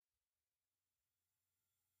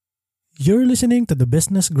You're listening to the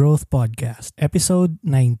Business Growth Podcast, episode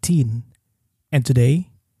 19. And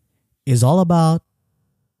today is all about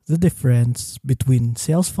the difference between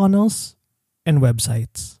sales funnels and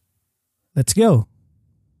websites. Let's go.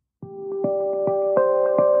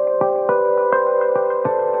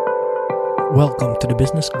 Welcome to the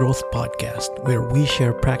Business Growth Podcast, where we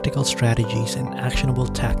share practical strategies and actionable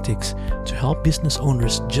tactics to help business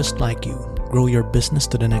owners just like you grow your business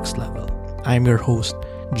to the next level. I'm your host,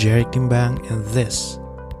 Jerry Timbang, and this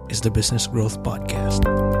is the Business Growth Podcast.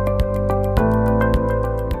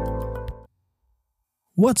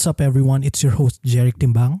 What's up, everyone? It's your host, Jerry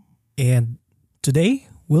Timbang, and today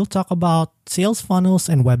we'll talk about sales funnels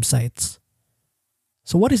and websites.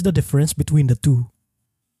 So what is the difference between the two?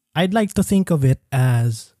 I'd like to think of it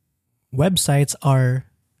as websites are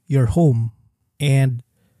your home and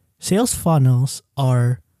sales funnels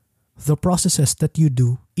are the processes that you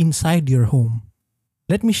do inside your home.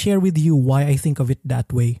 Let me share with you why I think of it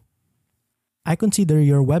that way. I consider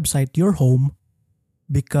your website your home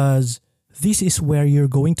because this is where you're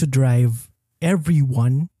going to drive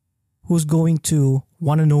everyone who's going to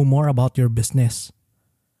want to know more about your business.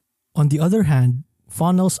 On the other hand,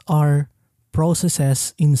 funnels are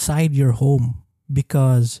processes inside your home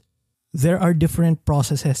because there are different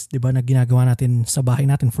processes, di ba, na ginagawa natin sa bahay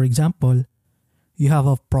natin. For example, you have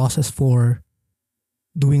a process for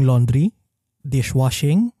doing laundry,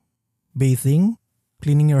 dishwashing, bathing,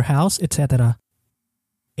 cleaning your house, etc.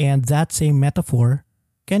 And that same metaphor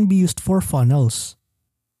can be used for funnels.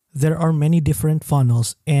 There are many different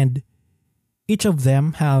funnels and each of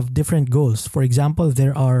them have different goals. For example,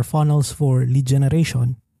 there are funnels for lead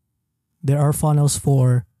generation. There are funnels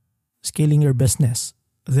for scaling your business.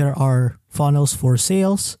 There are funnels for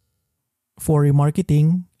sales, for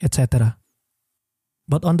remarketing, etc.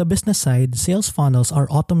 But on the business side, sales funnels are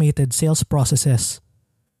automated sales processes.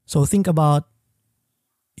 So think about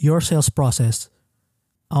your sales process.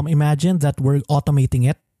 Imagine that we're automating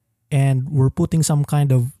it and we're putting some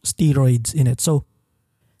kind of steroids in it. So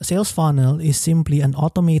a sales funnel is simply an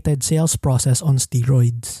automated sales process on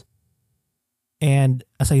steroids. And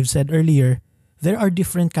as I've said earlier, there are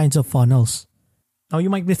different kinds of funnels. Now you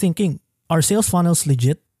might be thinking, are sales funnels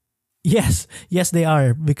legit? Yes, they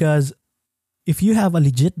are. Because if you have a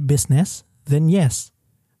legit business, then yes,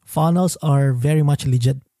 funnels are very much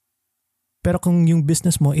legit. Pero kung yung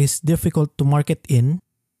business mo is difficult to market in,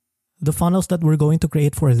 the funnels that we're going to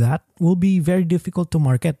create for that will be very difficult to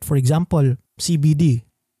market. For example, CBD.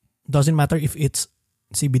 Doesn't matter if it's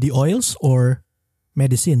CBD oils or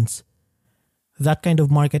medicines. That kind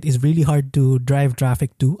of market is really hard to drive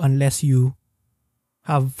traffic to unless you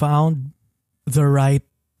have found the right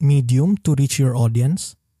medium to reach your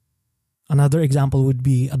audience. Another example would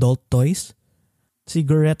be adult toys,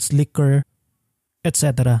 cigarettes, liquor,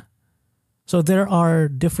 etc. So there are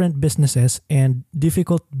different businesses and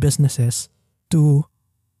difficult businesses to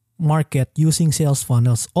market using sales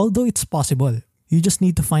funnels. Although it's possible, you just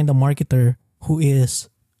need to find a marketer who is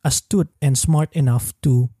astute and smart enough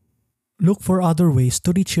to look for other ways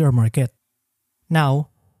to reach your market.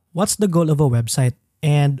 Now, what's the goal of a website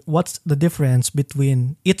and what's the difference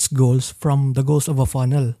between its goals from the goals of a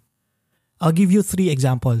funnel? I'll give you 3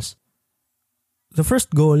 examples. The first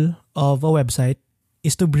goal of a website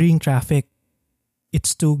is to bring traffic.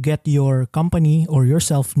 It's to get your company or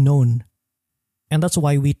yourself known. And that's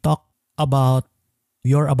why we talk about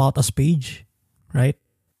your About Us page, right?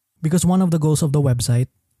 Because one of the goals of the website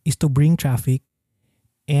is to bring traffic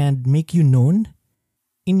and make you known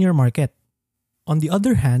in your market. On the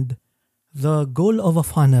other hand, the goal of a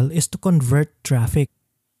funnel is to convert traffic,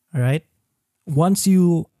 right? Once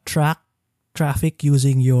you track traffic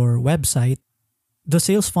using your website, the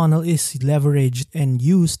sales funnel is leveraged and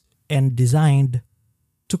used and designed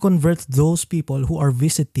to convert those people who are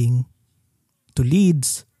visiting to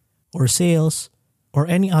leads or sales or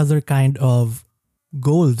any other kind of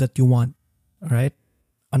goal that you want, right?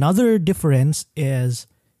 Another difference is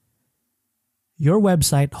your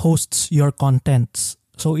website hosts your contents.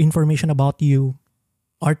 So information about you,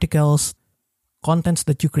 articles, contents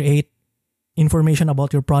that you create, information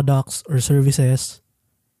about your products or services,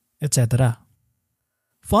 etc.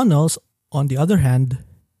 Funnels, on the other hand,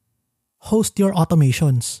 host your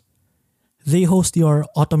automations. They host your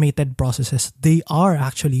automated processes. They are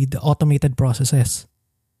actually the automated processes.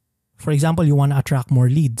 For example, you want to attract more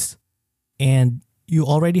leads and you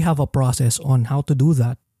already have a process on how to do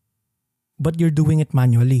that, but you're doing it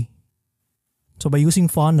manually. So by using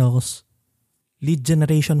funnels, lead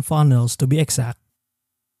generation funnels to be exact,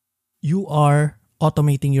 you are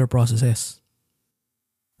automating your processes.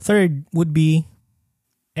 Third would be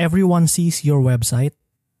everyone sees your website,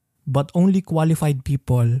 but only qualified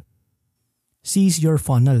people sees your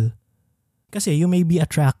funnel. Kasi you may be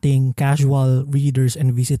attracting casual readers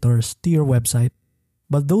and visitors to your website,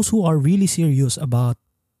 but those who are really serious about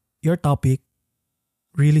your topic,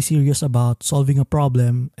 really serious about solving a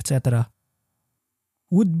problem, etc.,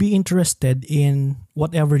 would be interested in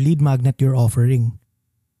whatever lead magnet you're offering.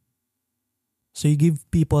 So you give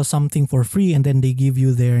people something for free and then they give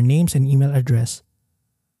you their names and email address.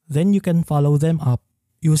 Then you can follow them up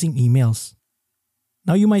using emails.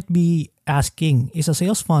 Now you might be asking, is a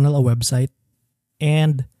sales funnel a website?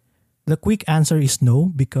 And the quick answer is no,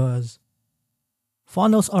 because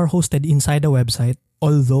funnels are hosted inside a website,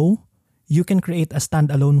 although you can create a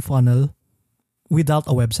standalone funnel without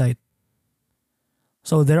a website.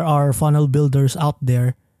 So there are funnel builders out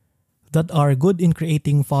there that are good in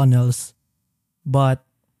creating funnels but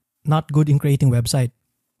not good in creating website.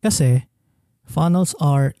 Kasi funnels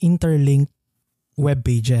are interlinked web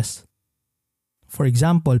pages. For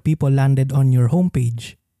example, people landed on your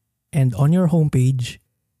homepage, and on your homepage,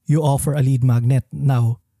 you offer a lead magnet.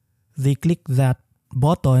 Now, they click that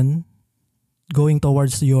button going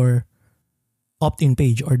towards your opt-in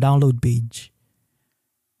page or download page.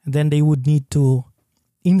 And then they would need to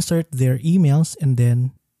insert their emails and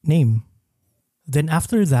then name. Then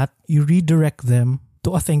after that, you redirect them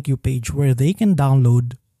to a thank you page where they can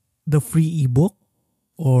download the free ebook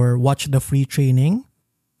or watch the free training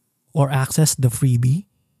or access the freebie,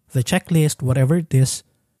 the checklist, whatever it is.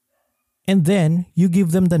 And then you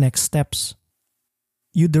give them the next steps.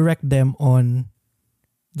 You direct them on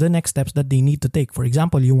the next steps that they need to take. For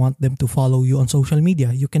example, you want them to follow you on social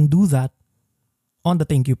media. You can do that on the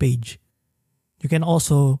thank you page. You can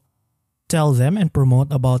also tell them and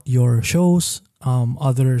promote about your shows,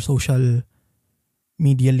 other social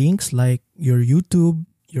media links like your YouTube,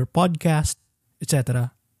 your podcast,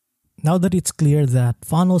 etc. Now that it's clear that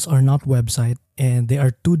funnels are not website and they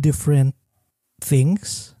are two different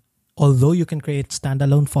things, although you can create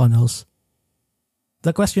standalone funnels,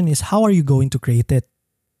 the question is, how are you going to create it?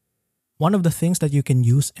 One of the things that you can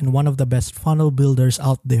use and one of the best funnel builders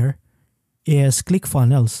out there is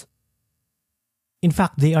ClickFunnels. In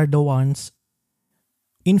fact, they are the ones.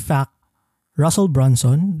 In fact, Russell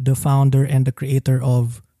Brunson, the founder and the creator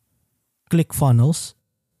of ClickFunnels,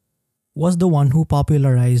 was the one who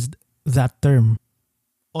popularized that term.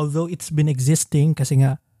 Although it's been existing, kasi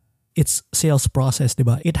nga, it's sales process,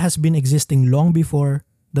 diba? It has been existing long before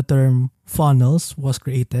the term funnels was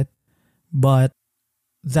created. But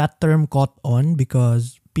that term caught on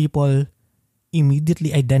because people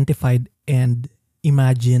immediately identified and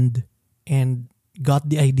imagined and got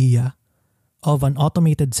the idea of an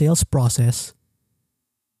automated sales process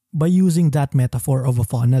by using that metaphor of a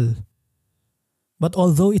funnel. But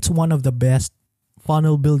although it's one of the best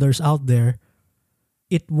funnel builders out there,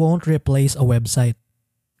 it won't replace a website.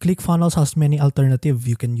 ClickFunnels has many alternatives.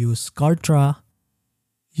 You can use Kartra,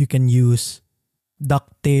 you can use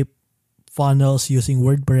duct tape funnels using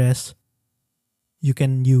WordPress, you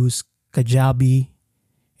can use Kajabi,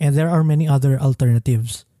 and there are many other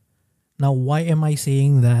alternatives. Now, why am I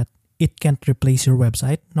saying that it can't replace your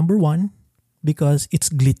website? Number one, because it's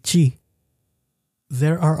glitchy.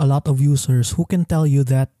 There are a lot of users who can tell you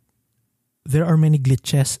that there are many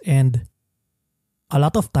glitches and a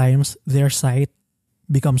lot of times their site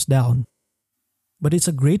becomes down. But it's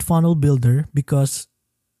a great funnel builder because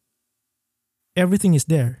everything is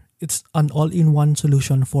there. It's an all-in-one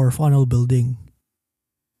solution for funnel building.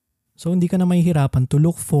 So hindi ka na mahihirapan to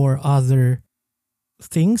look for other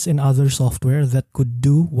things in other software that could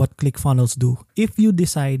do what ClickFunnels do if you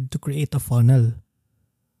decide to create a funnel.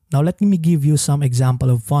 Now let me give you some example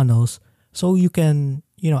of funnels so you can,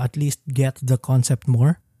 at least get the concept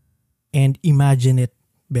more and imagine it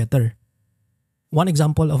better. One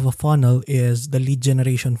example of a funnel is the lead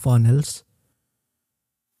generation funnels.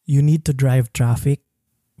 You need to drive traffic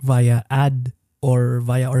via ad or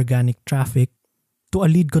via organic traffic to a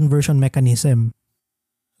lead conversion mechanism.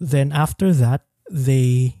 Then after that,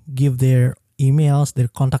 they give their emails, their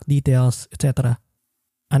contact details, etc.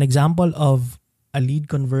 An example of a lead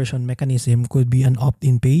conversion mechanism could be an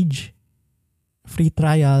opt-in page, free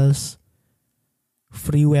trials,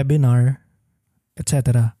 free webinar,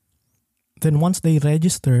 etc. Then once they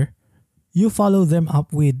register, you follow them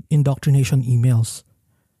up with indoctrination emails.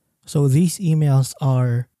 So these emails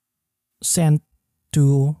are sent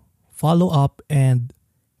to follow up and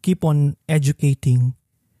keep on educating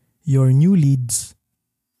your new leads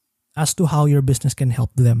as to how your business can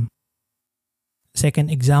help them.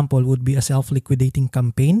 Second example would be a self-liquidating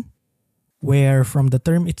campaign where from the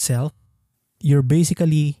term itself, you're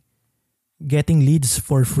basically getting leads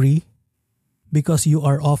for free because you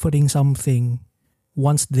are offering something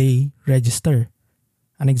once they register.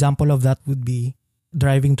 An example of that would be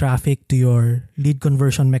driving traffic to your lead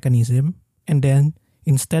conversion mechanism, and then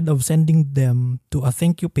instead of sending them to a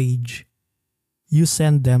thank you page, you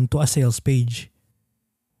send them to a sales page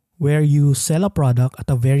where you sell a product at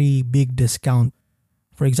a very big discount.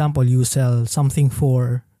 For example, you sell something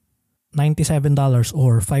for $97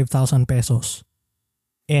 or 5,000 pesos,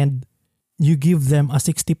 and you give them a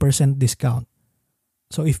 60% discount.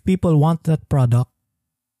 So if people want that product,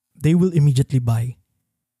 they will immediately buy.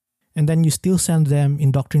 And then you still send them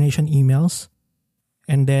indoctrination emails.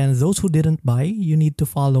 And then those who didn't buy, you need to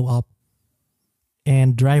follow up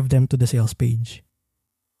and drive them to the sales page.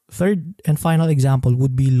 Third and final example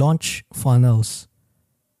would be launch funnels.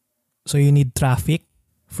 So you need traffic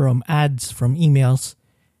from ads, from emails,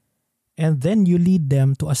 and then you lead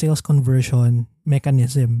them to a sales conversion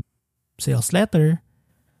mechanism. Sales letter,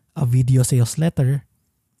 a video sales letter,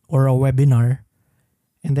 or a webinar.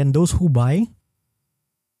 And then those who buy,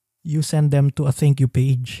 you send them to a thank you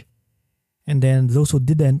page. And then those who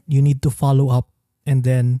didn't, you need to follow up and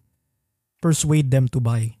then persuade them to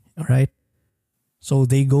buy. All right? So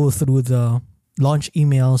they go through the launch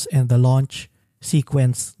emails and the launch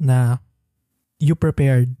sequence na you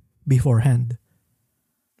prepared beforehand.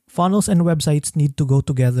 Funnels and websites need to go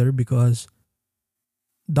together because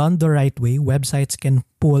done the right way, websites can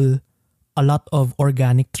pull a lot of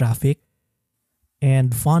organic traffic,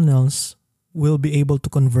 and funnels will be able to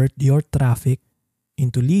convert your traffic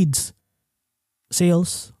into leads,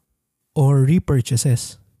 sales, or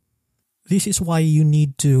repurchases. This is why you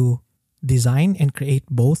need to design and create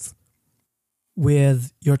both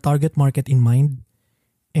with your target market in mind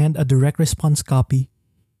and a direct response copy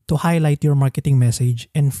to highlight your marketing message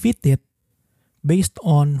and fit it based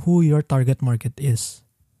on who your target market is.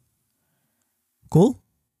 Cool?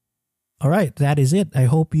 Alright, that is it. I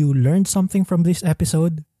hope you learned something from this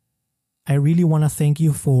episode. I really want to thank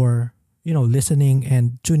you for, listening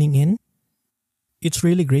and tuning in. It's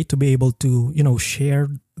really great to be able to, share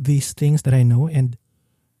these things that I know, and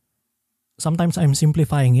sometimes I'm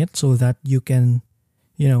simplifying it so that you can,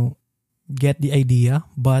 get the idea,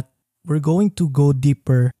 but we're going to go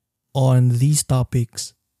deeper on these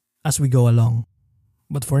topics as we go along.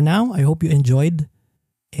 But for now, I hope you enjoyed,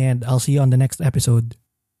 and I'll see you on the next episode.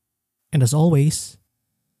 And as always,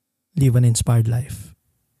 live an inspired life.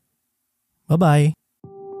 Bye-bye.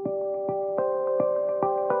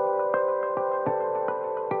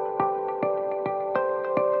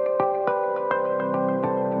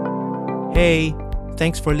 Hey,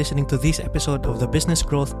 thanks for listening to this episode of the Business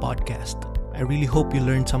Growth Podcast. I really hope you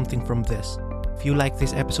learned something from this. If you like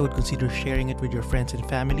this episode, consider sharing it with your friends and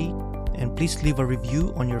family, and please leave a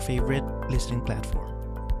review on your favorite listening platform.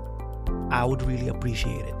 I would really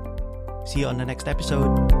appreciate it. See you on the next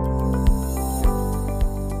episode.